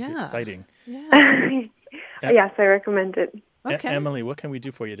trip. That's exciting. Yeah. Yes, I recommend it. Okay. Emily, what can we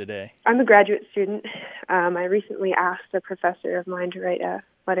do for you today? I'm a graduate student. I recently asked a professor of mine to write a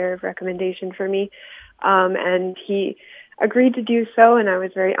letter of recommendation for me, and he agreed to do so, and I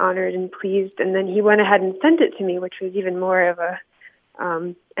was very honored and pleased. And then he went ahead and sent it to me, which was even more of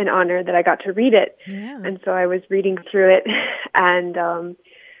an honor that I got to read it. Yeah. And so I was reading through it and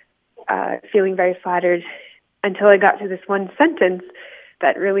feeling very flattered until I got to this one sentence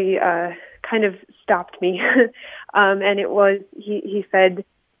that really kind of stopped me. And it was, he said,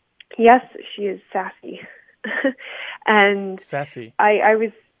 yes, she is sassy. And sassy. I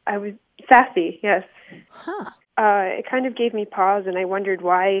was sassy, yes. Huh. It kind of gave me pause, and I wondered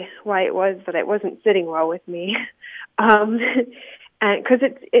why it was that it wasn't sitting well with me. And because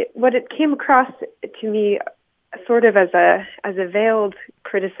what it came across to me sort of as a veiled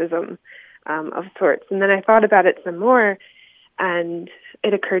criticism of sorts. And then I thought about it some more, and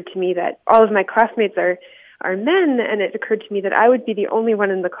it occurred to me that all of my classmates are are men, and it occurred to me that I would be the only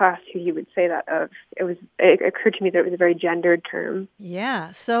one in the class who he would say that of. It occurred to me that it was a very gendered term.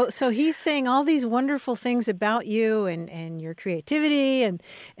 Yeah. So he's saying all these wonderful things about you and your creativity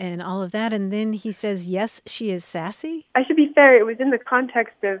and all of that, and then he says, yes, she is sassy? I should be fair, it was in the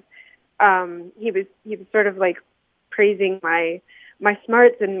context of he was sort of like praising my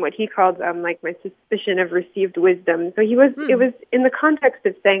smarts and what he called like my suspicion of received wisdom. So it was in the context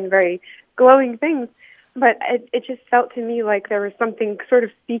of saying very glowing things, but it just felt to me like there was something sort of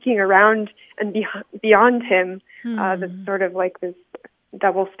speaking around and beyond him, that's sort of like this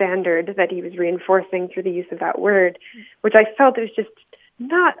double standard that he was reinforcing through the use of that word, which I felt was just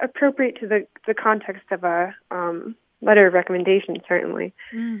not appropriate to the context of a letter of recommendation, certainly.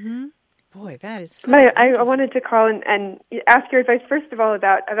 Mm-hmm. Boy, that is so But I wanted to call and ask your advice, first of all,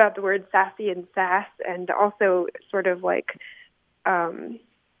 about the word sassy and sass, and also sort of like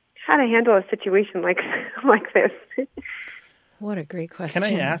how to handle a situation like this. What a great question.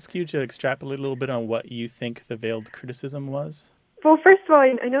 Can I ask you to extrapolate a little bit on what you think the veiled criticism was? Well, first of all,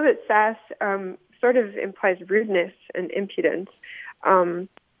 I know that sass sort of implies rudeness and impudence. And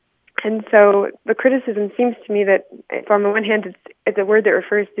so the criticism seems to me that, if on the one hand, it's a word that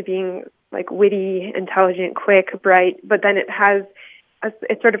refers to being like witty, intelligent, quick, bright, but then it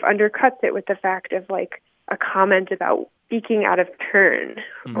sort of undercuts it with the fact of like a comment about speaking out of turn,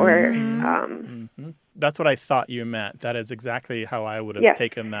 or That's what I thought you meant. That is exactly how I would have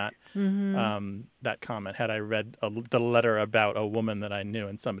taken that that comment. Had I read the letter about a woman that I knew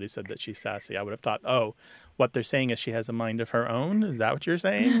and somebody said that she's sassy, I would have thought, oh, what they're saying is she has a mind of her own? Is that what you're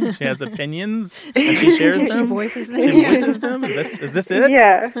saying? She has opinions and she shares them? She voices them? She voices them? Is this it?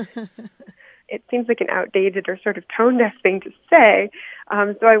 Yeah. It seems like an outdated or sort of tone-deaf thing to say.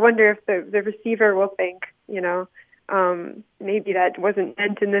 So I wonder if the receiver will think, maybe that wasn't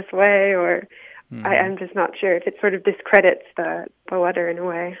meant in this way, or I'm just not sure if it sort of discredits the letter in a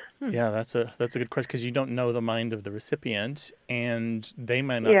way. Yeah, that's a good question, because you don't know the mind of the recipient, and they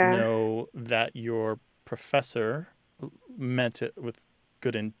might not know that your professor meant it with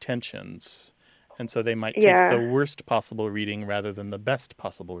good intentions, and so they might take the worst possible reading rather than the best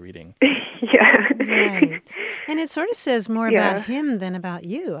possible reading. Right. And it sort of says more about him than about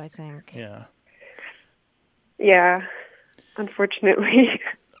you, I think. Yeah, unfortunately.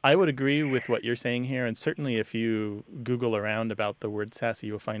 I would agree with what you're saying here, and certainly if you Google around about the word sassy,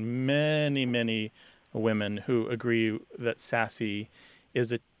 you'll find many, many women who agree that sassy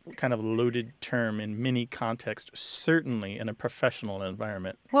is a kind of loaded term in many contexts, certainly in a professional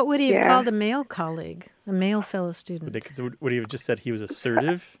environment. What would he have called a male colleague, a male fellow student? Would he have just said he was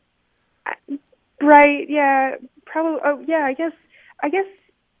assertive? Right, yeah, probably. Oh, yeah, I guess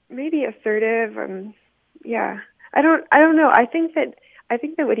maybe assertive. I don't know. I think that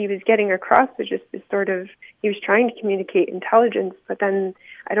what he was getting across was just this sort of, he was trying to communicate intelligence, but then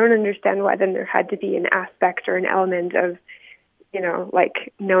I don't understand why then there had to be an aspect or an element of,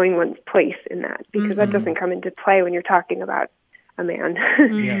 like knowing one's place in that, because that doesn't come into play when you're talking about a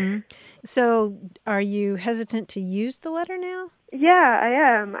man. So are you hesitant to use the letter now? Yeah, I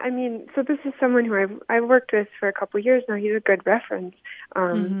am. I mean, so this is someone who I've worked with for a couple of years now. He's a good reference.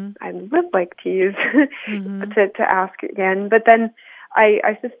 I would like to use to ask again, but then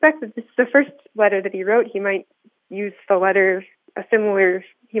I suspect that this is the first letter that he wrote. He might use the letter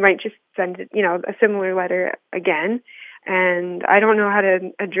he might just send it, a similar letter again. And I don't know how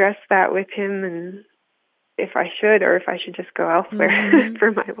to address that with him, and if I should, or if I should just go elsewhere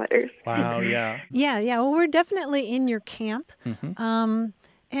for my letters. Wow, yeah. Yeah. Well, we're definitely in your camp. And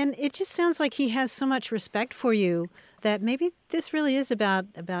it just sounds like he has so much respect for you that maybe this really is about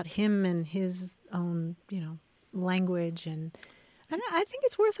him and his own, language. And I think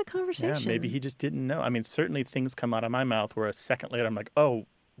it's worth a conversation. Yeah, maybe he just didn't know. I mean, certainly things come out of my mouth where a second later I'm like, oh,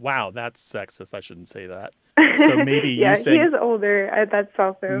 wow, that's sexist. I shouldn't say that. So maybe you say... he is older. That's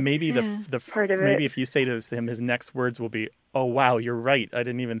also maybe the part of it. Maybe if you say to him, his next words will be, oh, wow, you're right. I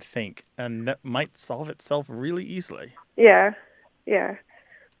didn't even think. And that might solve itself really easily. Yeah.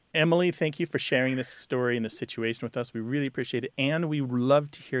 Emily, thank you for sharing this story and this situation with us. We really appreciate it. And we would love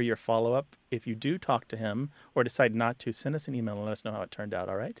to hear your follow-up. If you do talk to him or decide not to, send us an email and let us know how it turned out,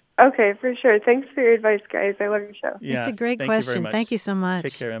 all right? Okay, for sure. Thanks for your advice, guys. I love your show. Yeah, it's a great question. Thank you so much.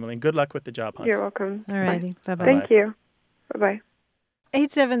 Take care, Emily. Good luck with the job hunt. You're welcome. All righty. Bye-bye. Thank you. Bye-bye.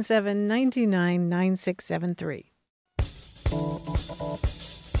 877-929-9673.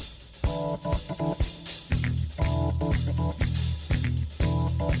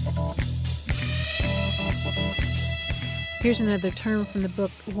 Here's another term from the book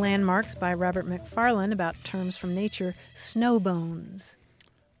Landmarks by Robert McFarlane about terms from nature: snow bones.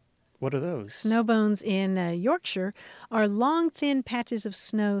 What are those? Snow bones in Yorkshire are long, thin patches of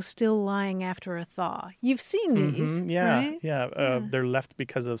snow still lying after a thaw. You've seen these, right? Yeah. They're left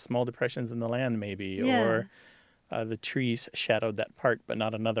because of small depressions in the land, maybe, or the trees shadowed that part, but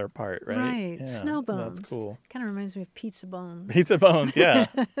not another part, right? Right. Yeah, Snow bones. That's cool. Kind of reminds me of pizza bones. Pizza bones, yeah.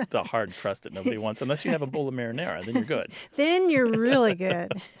 The hard crust that nobody wants, unless you have a bowl of marinara, then you're good. Then you're really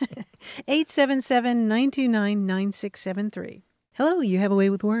good. 877-929-9673. Hello, you have a way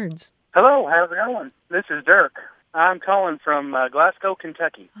with words. Hello, how's it going? This is Dirk. I'm calling from Glasgow,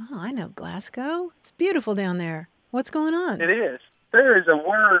 Kentucky. Oh, I know Glasgow. It's beautiful down there. What's going on? It is. There is a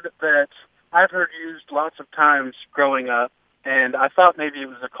word that I've heard used lots of times growing up, and I thought maybe it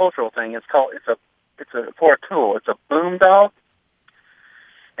was a cultural thing. It's a for a tool. It's a boom dog,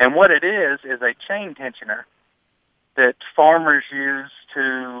 and what it is a chain tensioner that farmers use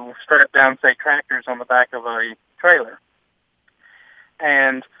to strap down, say, tractors on the back of a trailer.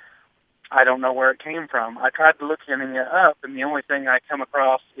 And I don't know where it came from. I tried looking it up, and the only thing I come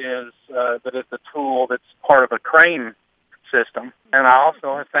across is that it's a tool that's part of a crane system. And I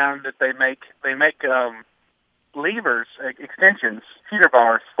also have found that they make levers, extensions, feeder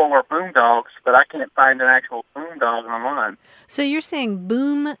bars for boom dogs, but I can't find an actual boom dog online. So you're saying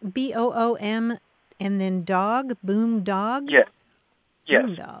boom, B-O-O-M, and then dog, boom dog? Yes.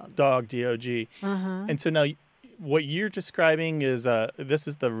 Boom dog. Dog, D-O-G. Uh-huh. And so now what you're describing is this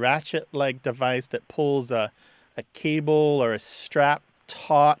is the ratchet-like device that pulls a cable or a strap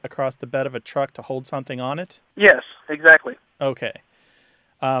taut across the bed of a truck to hold something on it? Yes, exactly. Okay.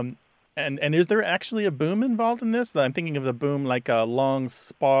 And is there actually a boom involved in this? I'm thinking of the boom like a long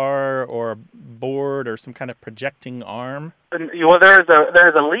spar or a board or some kind of projecting arm. Well, there's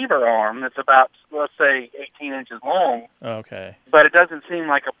a lever arm that's about, let's say, 18 inches long. Okay. But it doesn't seem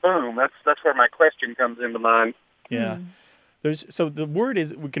like a boom. That's where my question comes into mind. Yeah. So the word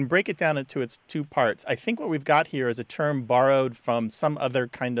is, we can break it down into its two parts. I think what we've got here is a term borrowed from some other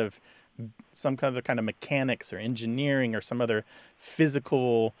kind of mechanics or engineering or some other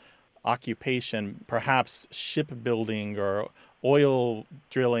physical occupation, perhaps shipbuilding or oil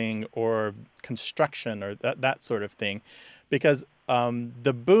drilling or construction or that sort of thing, because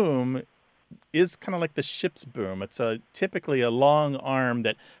the boom is kind of like the ship's boom. It's typically a long arm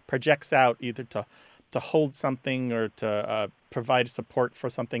that projects out either to hold something or to provide support for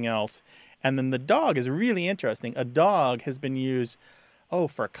something else. And then the dog is really interesting. A dog has been used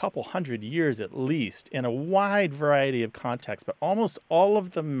for a couple hundred years at least, in a wide variety of contexts, but almost all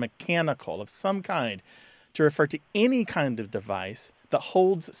of them mechanical of some kind, to refer to any kind of device that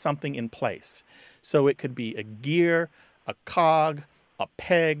holds something in place. So it could be a gear, a cog, a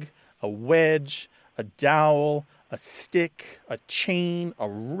peg, a wedge, a dowel, a stick, a chain, a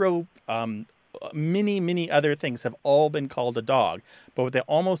rope, many other things have all been called a dog. But what they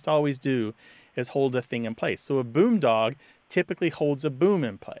almost always do is hold a thing in place. So a boom dog typically holds a boom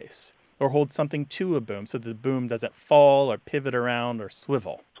in place or holds something to a boom so the boom doesn't fall or pivot around or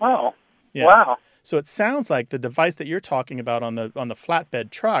swivel. Oh, yeah. Wow. So it sounds like the device that you're talking about on the flatbed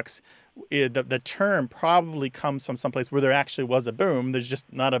trucks, the term probably comes from someplace where there actually was a boom. There's just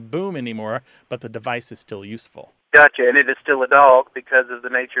not a boom anymore, but the device is still useful. Gotcha, and it is still a dog because of the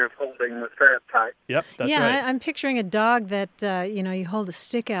nature of holding the strap tight. Yep, that's right. Yeah, I'm picturing a dog that, you hold a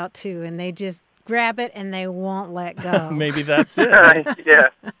stick out to, and they just grab it and they won't let go. Maybe that's it. Yeah.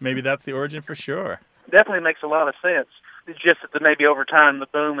 Maybe that's the origin for sure. Definitely makes a lot of sense. It's just that maybe over time the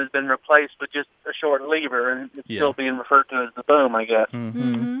boom has been replaced with just a short lever, and it's still being referred to as the boom, I guess.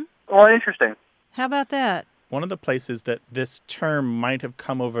 Mm-hmm. Well, interesting. How about that? One of the places that this term might have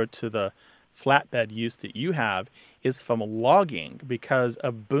come over to the flatbed use that you have is from logging, because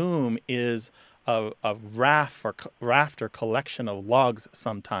a boom is a raft or collection of logs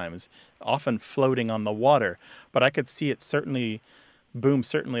sometimes, often floating on the water. But I could see it certainly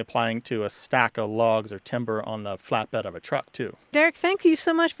applying to a stack of logs or timber on the flatbed of a truck too. Derek, thank you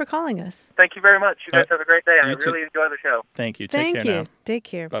so much for calling us. Thank you very much. You guys have a great day. I You too. really enjoy the show. Thank you. Take care now. Take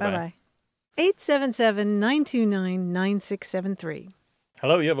care. Bye-bye. Bye-bye. 877-929-9673.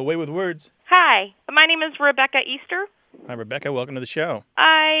 Hello, you have a way with words. Hi, my name is Rebecca Easter. Hi, Rebecca. Welcome to the show.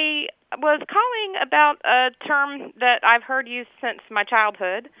 I was calling about a term that I've heard used since my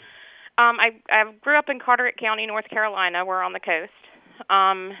childhood. I grew up in Carteret County, North Carolina. We're on the coast.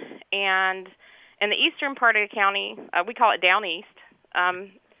 And in the eastern part of the county, we call it down east.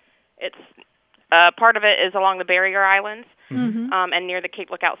 It's part of it is along the barrier islands and near the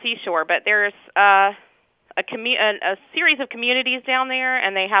Cape Lookout seashore. But there's a series of communities down there,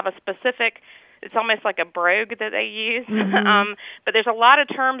 and they have a specific. It's almost like a brogue that they use. But there's a lot of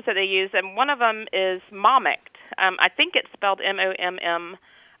terms that they use, and one of them is mommicked. I think it's spelled Mommik.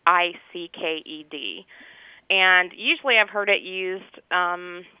 M-O-M-I-C-K-E-D. And usually I've heard it used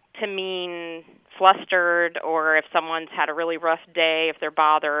to mean flustered, or if someone's had a really rough day, if they're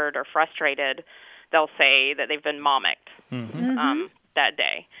bothered or frustrated, they'll say that they've been momicked that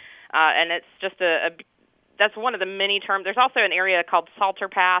day. And it's just that's one of the many terms. There's also an area called Salter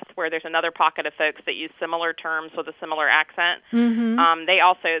Path where there's another pocket of folks that use similar terms with a similar accent. They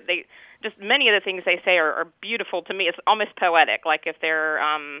just many of the things they say are beautiful to me. It's almost poetic. Like if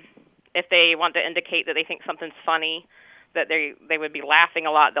they want to indicate that they think something's funny, that they would be laughing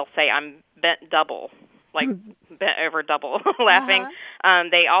a lot, they'll say, I'm bent double, like bent over double laughing.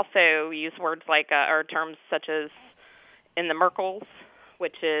 They also use words like, or terms such as in the Merkles,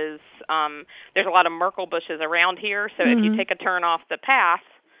 which is, there's a lot of Merkle bushes around here, so if you take a turn off the path,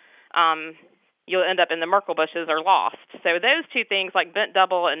 you'll end up in the Merkle bushes or lost. So those two things, like bent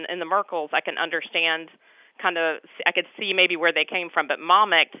double and in the Merkles, I can understand I could see maybe where they came from, but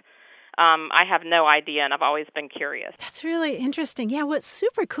momicked, I have no idea, and I've always been curious. That's really interesting. Yeah, what's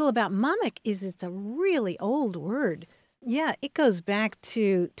super cool about momick is it's a really old word. Yeah, it goes back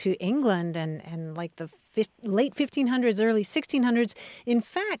to England and like the late 1500s, early 1600s. In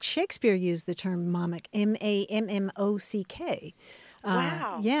fact, Shakespeare used the term momick, M-A-M-M-O-C-K.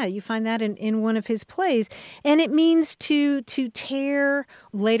 Wow. Yeah, you find that in one of his plays. And it means to tear.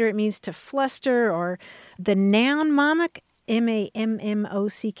 Later it means to fluster, or the noun momick,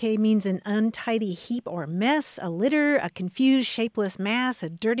 M-A-M-M-O-C-K, means an untidy heap or mess, a litter, a confused, shapeless mass, a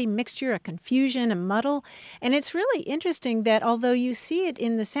dirty mixture, a confusion, a muddle. And it's really interesting that although you see it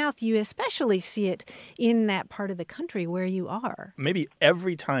in the South, you especially see it in that part of the country where you are. Maybe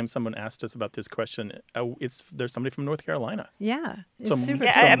every time someone asked us about this question, there's somebody from North Carolina. Yeah, it's super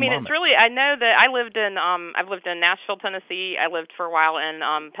cool. I mean, it's really, I know that I've lived in Nashville, Tennessee. I lived for a while in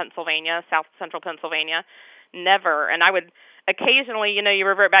Pennsylvania, South Central Pennsylvania. Never. And I would occasionally, you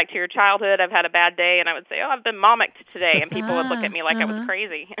revert back to your childhood. I've had a bad day, and I would say, oh, I've been momicked today. And people would look at me like I was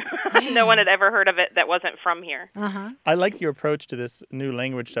crazy. No one had ever heard of it that wasn't from here. I like your approach to this new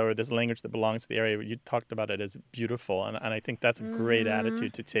language, or this language that belongs to the area. You talked about it as beautiful, and I think that's a great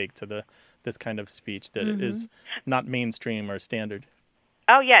attitude to take to this kind of speech that is not mainstream or standard.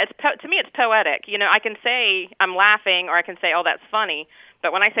 Oh, yeah. To me, it's poetic. I can say I'm laughing, or I can say, oh, that's funny.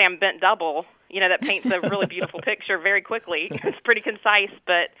 But when I say I'm bent double, that paints a really beautiful picture very quickly. It's pretty concise,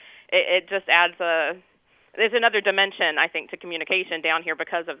 but it just adds there's another dimension, I think, to communication down here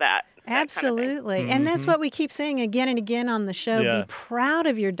because of that. Absolutely. Kind of and that's what we keep saying again and again on the show. Yeah. Be proud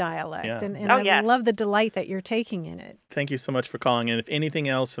of your dialect. Yeah. And I love the delight that you're taking in it. Thank you so much for calling. And if anything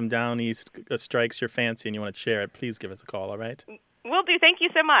else from down east strikes your fancy and you want to share it, please give us a call, all right? Will do. Thank you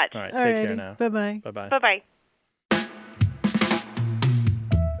so much. All right. Take care now. Bye-bye. Bye-bye. Bye-bye.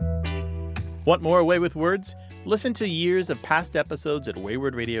 Want more Away with Words? Listen to years of past episodes at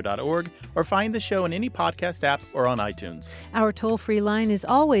waywardradio.org or find the show in any podcast app or on iTunes. Our toll-free line is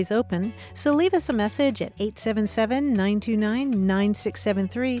always open, so leave us a message at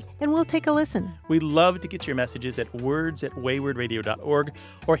 877-929-9673 and we'll take a listen. We love to get your messages at words@waywardradio.org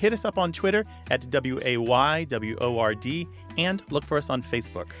or hit us up on Twitter at WAYWORD and look for us on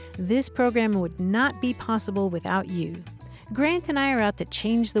Facebook. This program would not be possible without you. Grant and I are out to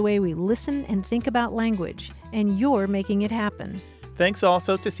change the way we listen and think about language, and you're making it happen. Thanks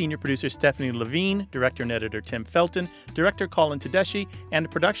also to senior producer Stephanie Levine, director and editor Tim Felton, director Colin Tedeschi,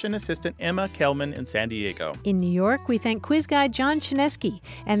 and production assistant Emma Kelman in San Diego. In New York, we thank quiz guy John Chinesky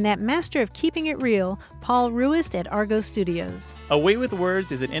and that master of keeping it real, Paul Ruist at Argo Studios. Away with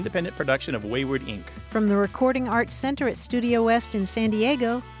Words is an independent production of Wayward Inc. From the Recording Arts Center at Studio West in San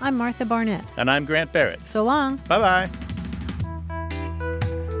Diego, I'm Martha Barnett. And I'm Grant Barrett. So long. Bye-bye.